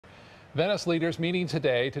Venice leaders meeting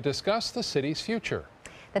today to discuss the city's future.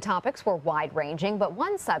 The topics were wide-ranging, but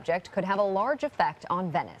one subject could have a large effect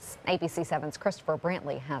on Venice. ABC 7's Christopher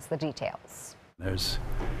Brantley has the details. There's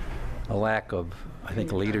a lack of, I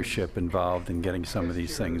think, leadership involved in getting some of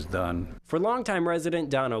these things done. For longtime resident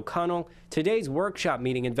Don O'Connell, today's workshop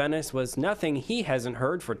meeting in Venice was nothing he hasn't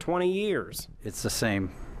heard for 20 years. It's the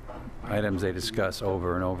same items they discuss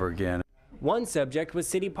over and over again. One subject was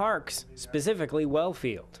city parks, specifically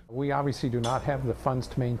Wellfield. We obviously do not have the funds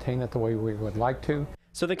to maintain it the way we would like to.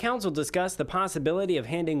 So the council discussed the possibility of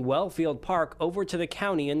handing Wellfield Park over to the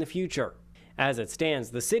county in the future. As it stands,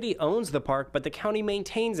 the city owns the park, but the county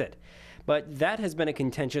maintains it. But that has been a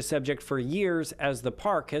contentious subject for years as the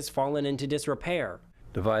park has fallen into disrepair.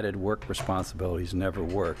 Divided work responsibilities never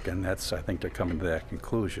work, and that's, I think, they're coming to that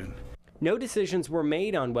conclusion. No decisions were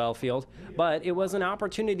made on Wellfield, but it was an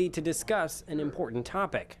opportunity to discuss an important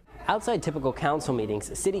topic. Outside typical council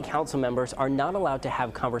meetings, city council members are not allowed to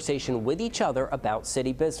have conversation with each other about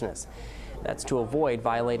city business. That's to avoid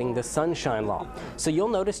violating the Sunshine Law. So you'll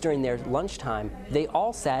notice during their lunchtime, they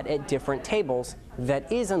all sat at different tables.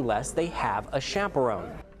 That is, unless they have a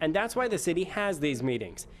chaperone. And that's why the city has these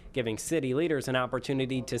meetings, giving city leaders an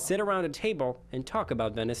opportunity to sit around a table and talk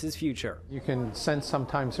about Venice's future. You can sense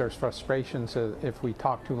sometimes there's frustrations if we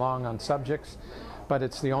talk too long on subjects, but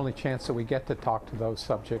it's the only chance that we get to talk to those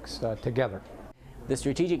subjects together. The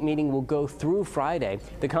strategic meeting will go through Friday.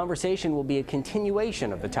 The conversation will be a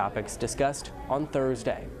continuation of the topics discussed on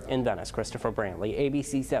Thursday. In Venice, Christopher Brantley,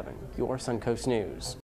 ABC 7, your Suncoast News.